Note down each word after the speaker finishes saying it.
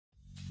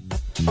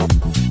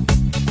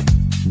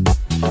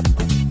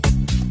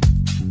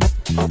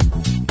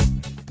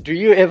Do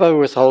you ever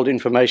withhold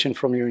information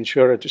from your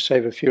insurer to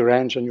save a few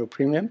rands on your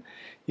premium?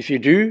 If you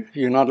do,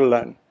 you're not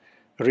alone.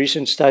 A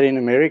recent study in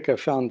America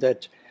found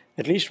that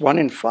at least 1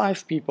 in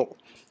 5 people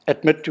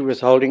admit to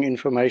withholding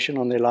information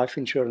on their life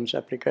insurance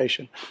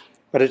application.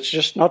 But it's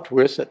just not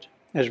worth it,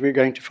 as we're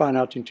going to find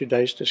out in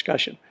today's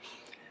discussion.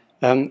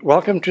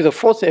 Welcome to the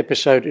 4th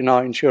episode in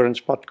our insurance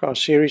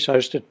podcast series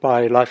hosted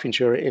by life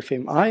insurer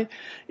FMI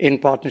in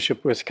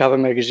partnership with Cover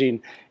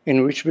Magazine,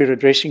 in which we're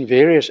addressing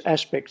various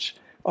aspects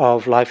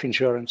of life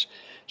insurance.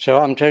 So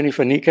I'm Tony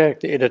van Niekerk,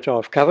 the editor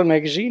of Cover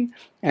Magazine,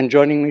 and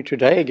joining me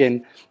today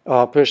again,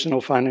 our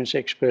personal finance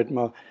expert,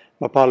 Mapalo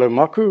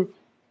Makhu.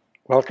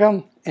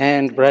 Welcome.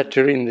 And Brad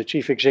Turin, the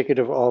chief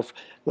executive of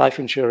life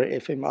insurer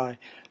FMI.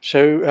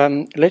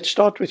 So let's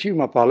start with you,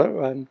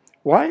 Mapalo.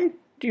 Why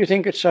do you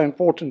think it's so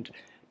important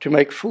to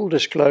make full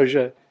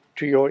disclosure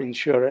to your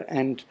insurer,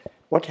 and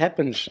what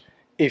happens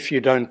if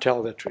you don't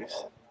tell the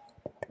truth?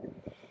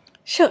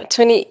 Sure,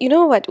 Tony. You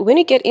know what? When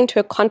you get into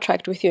a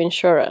contract with your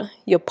insurer,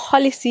 your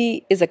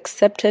policy is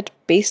accepted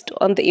based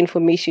on the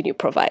information you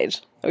provide,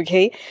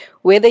 okay?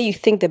 Whether you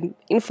think the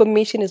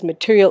information is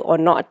material or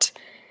not,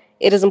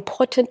 it is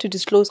important to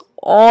disclose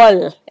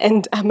all,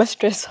 and I must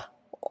stress,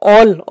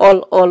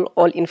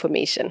 all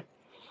information.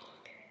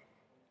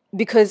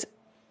 Because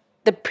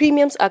the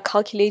premiums are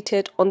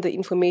calculated on the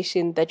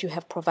information that you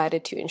have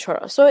provided to your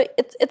insurer. So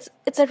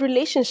it's a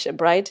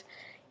relationship, right?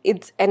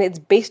 It's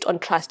based on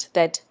trust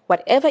that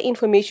whatever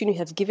information you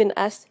have given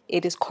us,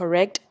 it is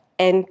correct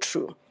and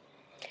true.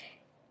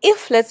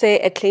 If, let's say,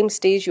 at claim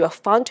stage you are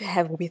found to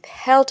have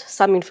withheld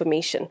some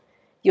information,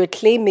 your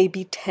claim may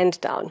be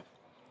turned down.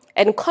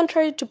 And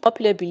contrary to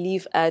popular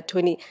belief,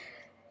 Tony,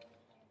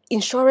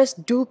 insurers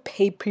do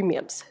pay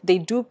premiums. They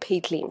do pay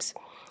claims.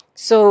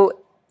 So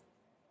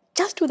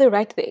just do the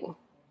right thing.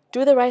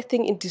 Do the right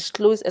thing and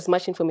disclose as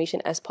much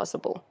information as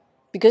possible,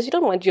 because you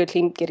don't want your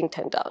claim getting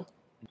turned down.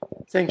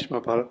 Thanks,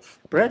 Mapalo.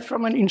 Brad,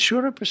 from an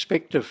insurer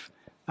perspective,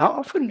 how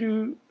often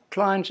do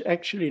clients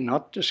actually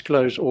not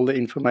disclose all the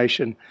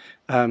information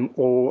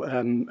or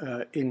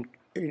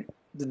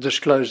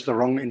disclose the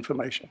wrong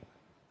information?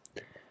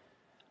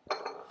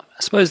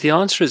 I suppose the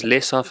answer is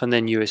less often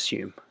than you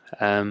assume.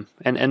 And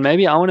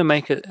maybe I want to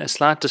make a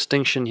slight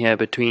distinction here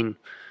between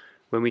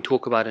when we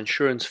talk about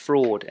insurance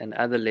fraud and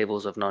other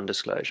levels of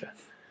non-disclosure.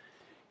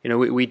 You know,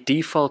 we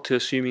default to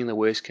assuming the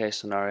worst case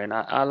scenario, and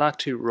I like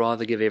to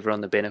rather give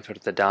everyone the benefit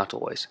of the doubt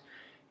always.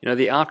 You know,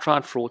 the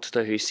outright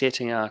fraudster who's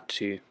setting out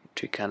to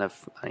kind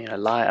of,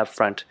 lie up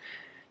front,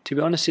 to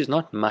be honest, there's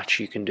not much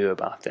you can do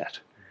about that.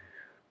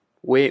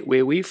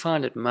 Where we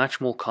find it much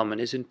more common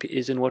is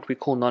in what we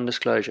call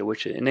non-disclosure,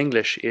 which in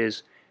English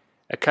is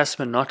a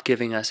customer not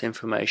giving us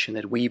information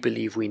that we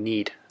believe we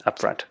need up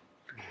front.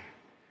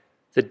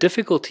 The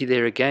difficulty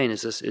there again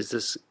is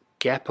this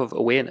gap of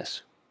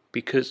awareness,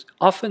 because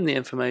often the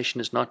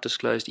information is not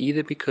disclosed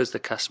either because the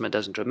customer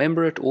doesn't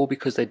remember it or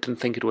because they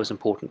didn't think it was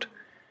important.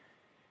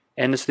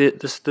 And it's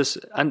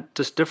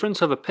this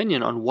difference of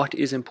opinion on what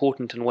is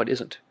important and what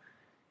isn't.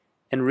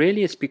 And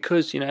really it's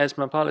because, as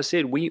Mapalo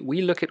said, we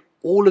look at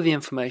all of the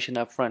information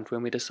up front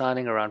when we're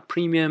deciding around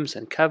premiums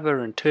and cover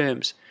and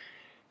terms,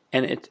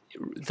 and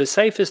the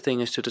safest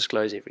thing is to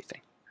disclose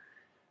everything.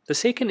 The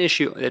second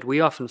issue that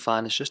we often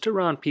find is just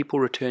around people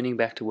returning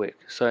back to work.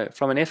 So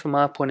from an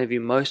FMI point of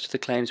view, most of the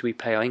claims we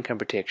pay are income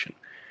protection,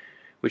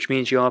 which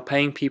means you are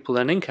paying people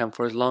an income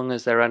for as long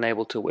as they're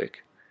unable to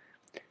work.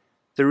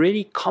 The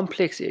really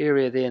complex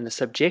area there and the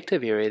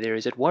subjective area there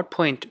is at what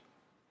point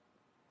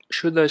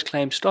should those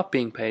claims stop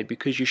being paid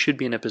because you should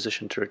be in a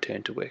position to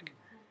return to work.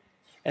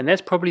 And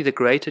that's probably the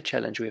greater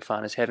challenge we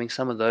find, is having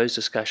some of those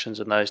discussions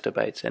and those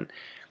debates. And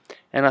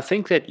I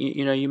think that,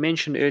 you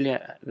mentioned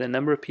earlier the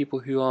number of people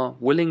who are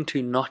willing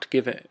to not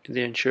give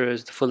the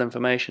insurers the full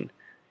information.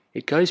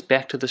 It goes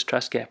back to this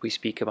trust gap we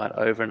speak about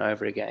over and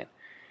over again.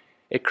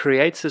 It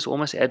creates this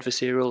almost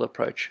adversarial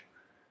approach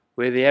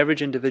where the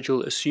average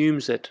individual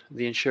assumes that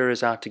the insurer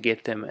is out to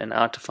get them and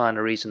out to find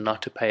a reason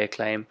not to pay a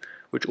claim,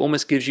 which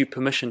almost gives you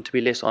permission to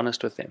be less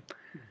honest with them.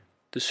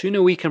 The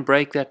sooner we can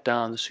break that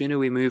down, the sooner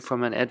we move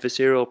from an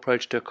adversarial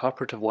approach to a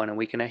cooperative one, and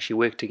we can actually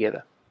work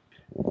together.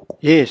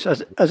 Yes,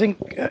 I think,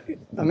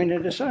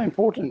 it is so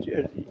important.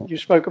 You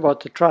spoke about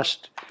the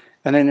trust,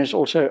 and then there's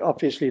also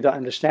obviously the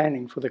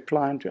understanding for the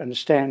client to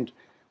understand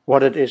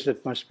what it is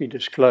that must be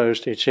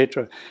disclosed,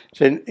 etc.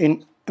 So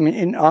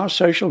in our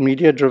social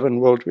media-driven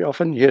world, we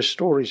often hear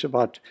stories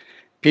about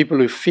people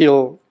who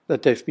feel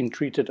that they've been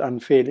treated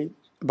unfairly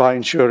by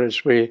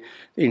insurers, where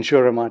the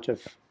insurer might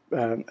have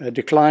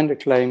declined a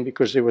claim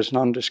because there was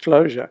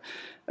non-disclosure,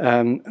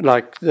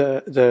 like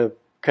the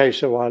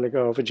case a while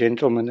ago of a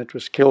gentleman that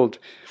was killed.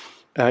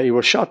 He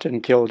was shot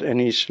and killed,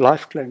 and his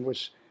life claim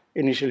was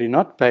initially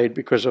not paid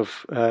because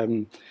of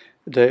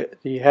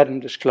he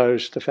hadn't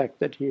disclosed the fact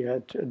that he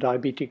had a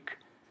diabetic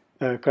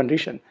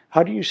condition.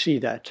 How do you see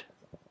that?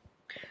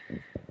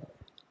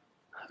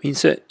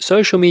 So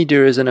social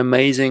media is an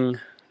amazing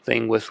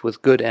thing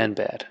with good and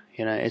bad.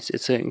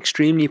 It's an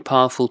extremely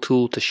powerful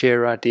tool to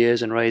share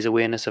ideas and raise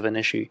awareness of an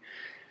issue.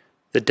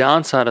 The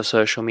downside of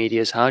social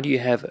media is how do you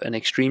have an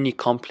extremely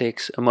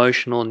complex,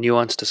 emotional,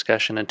 nuanced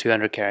discussion in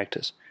 200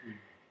 characters?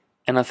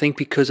 And I think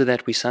because of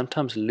that, we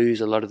sometimes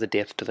lose a lot of the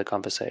depth to the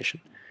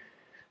conversation.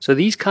 So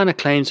these kind of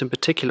claims in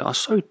particular are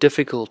so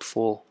difficult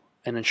for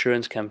an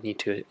insurance company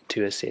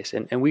to assess.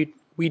 And we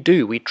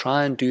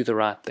try and do the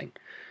right thing.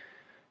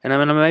 And I'm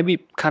going to maybe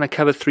kind of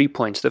cover 3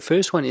 points. The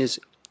first one is,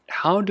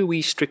 how do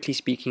we, strictly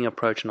speaking,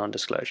 approach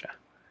non-disclosure?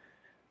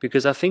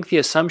 Because I think the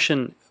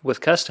assumption with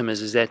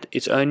customers is that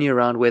it's only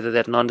around whether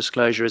that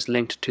non-disclosure is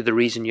linked to the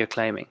reason you're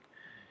claiming.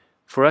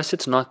 For us,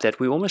 it's not that.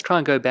 We almost try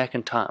and go back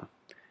in time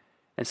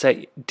and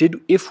say,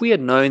 if we had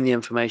known the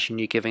information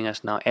you're giving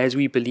us now as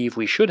we believe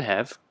we should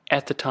have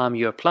at the time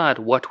you applied,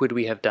 what would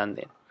we have done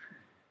then?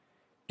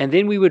 And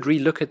then we would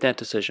relook at that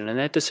decision, and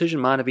that decision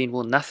might have been,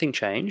 well, nothing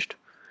changed,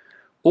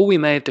 or we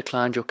may have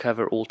declined your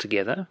cover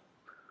altogether,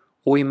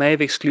 or we may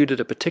have excluded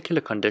a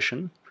particular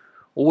condition,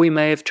 or we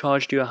may have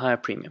charged you a higher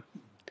premium.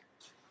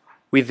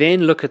 We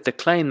then look at the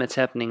claim that's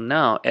happening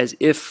now as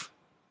if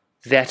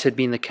that had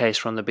been the case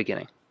from the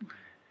beginning.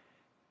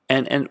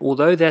 And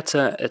although it's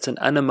an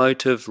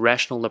unemotive,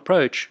 rational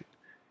approach,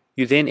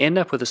 you then end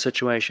up with a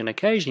situation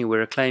occasionally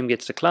where a claim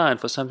gets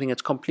declined for something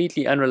that's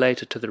completely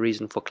unrelated to the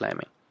reason for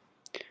claiming.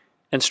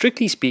 And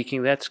strictly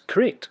speaking, that's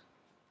correct.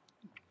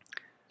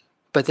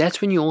 But that's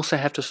when you also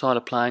have to start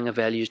applying a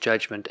values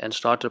judgment and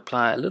start to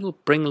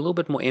bring a little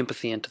bit more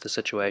empathy into the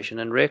situation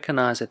and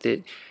recognize that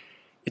it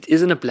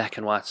isn't a black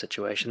and white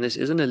situation. This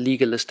isn't a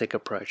legalistic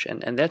approach.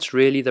 And that's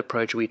really the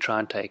approach we try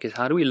and take, is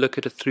how do we look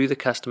at it through the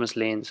customer's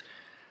lens?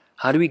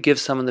 How do we give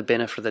someone the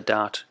benefit of the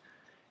doubt?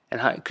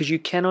 And because you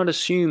cannot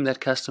assume that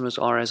customers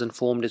are as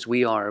informed as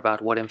we are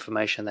about what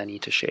information they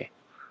need to share.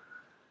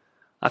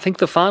 I think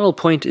the final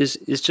point is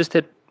just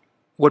that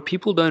what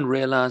people don't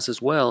realize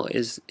as well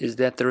is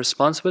that the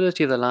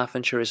responsibility of the life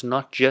insurer is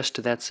not just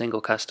to that single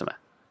customer.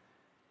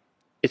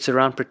 It's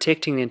around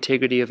protecting the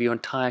integrity of your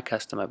entire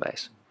customer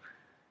base.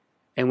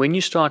 And when you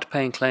start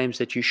paying claims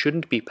that you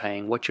shouldn't be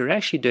paying, what you're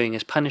actually doing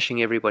is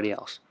punishing everybody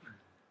else.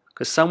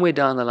 Because somewhere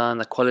down the line,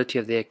 the quality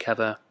of their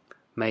cover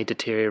may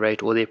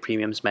deteriorate or their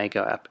premiums may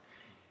go up.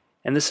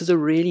 And this is a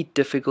really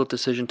difficult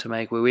decision to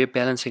make where we're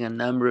balancing a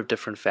number of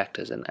different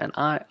factors. And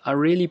I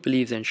really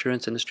believe the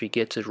insurance industry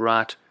gets it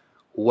right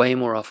way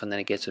more often than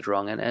it gets it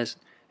wrong. And as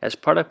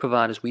product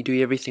providers, we do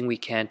everything we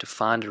can to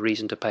find a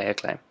reason to pay a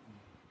claim.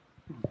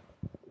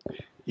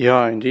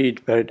 Yeah,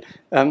 indeed. But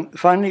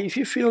finally, if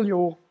you feel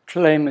your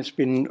claim has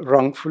been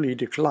wrongfully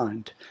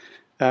declined,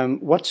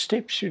 what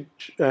steps should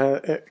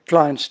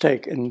clients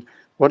take, and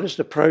what is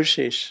the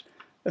process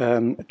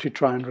to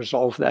try and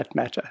resolve that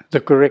matter? The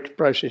correct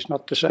process,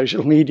 not the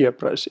social media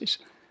process.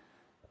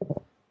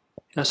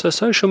 So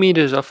social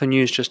media is often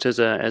used just as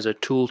a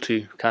tool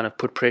to kind of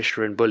put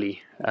pressure and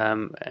bully,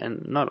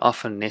 and not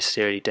often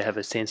necessarily to have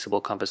a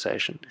sensible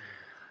conversation.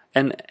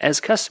 And as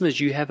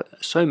customers, you have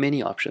so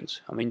many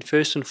options. I mean,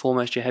 first and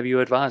foremost, you have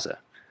your advisor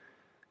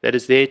that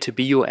is there to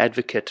be your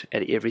advocate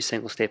at every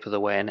single step of the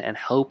way and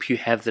help you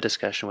have the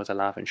discussion with a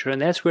life insurer.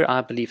 And that's where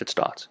I believe it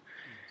starts.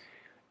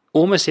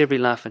 Almost every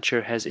life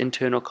insurer has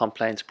internal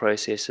complaints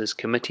processes,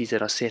 committees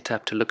that are set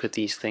up to look at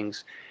these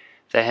things.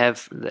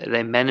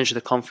 They manage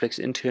the conflicts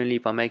internally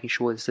by making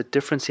sure there's a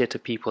different set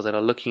of people that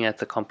are looking at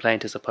the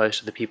complaint as opposed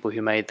to the people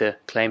who made the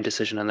claim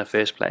decision in the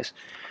first place.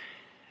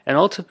 And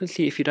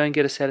ultimately, if you don't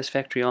get a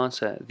satisfactory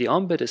answer, the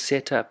Ombud is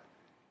set up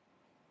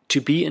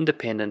to be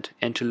independent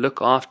and to look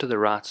after the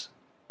rights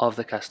of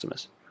the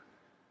customers.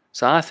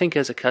 So I think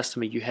as a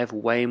customer, you have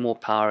way more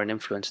power and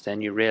influence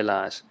than you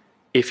realize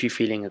if you're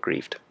feeling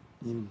aggrieved.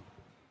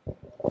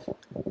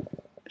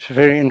 It's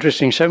very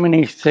interesting. So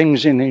many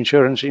things in the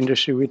insurance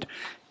industry.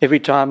 Every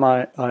time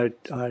I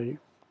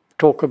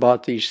talk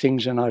about these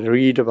things and I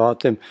read about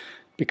them,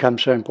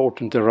 becomes so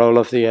important, the role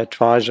of the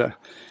advisor.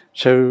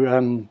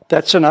 So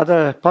that's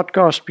another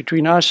podcast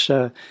between us,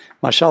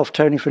 myself,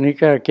 Tony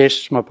Fanica,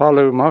 guests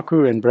Mapalo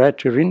Makhu and Brad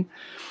Turin.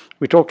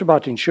 We talked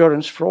about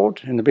insurance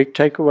fraud, and the big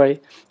takeaway,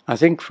 I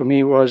think, for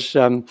me was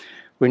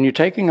when you're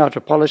taking out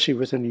a policy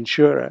with an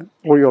insurer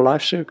or your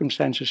life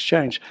circumstances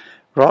change,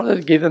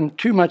 rather give them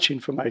too much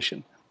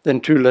information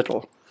than too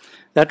little.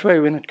 That way,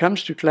 when it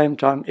comes to claim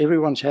time,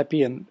 everyone's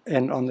happy and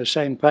on the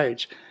same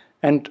page.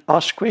 And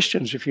ask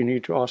questions if you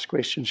need to ask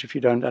questions if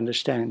you don't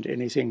understand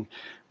anything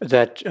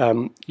that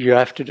you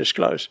have to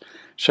disclose.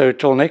 So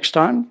till next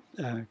time,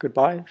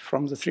 goodbye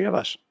from the three of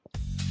us.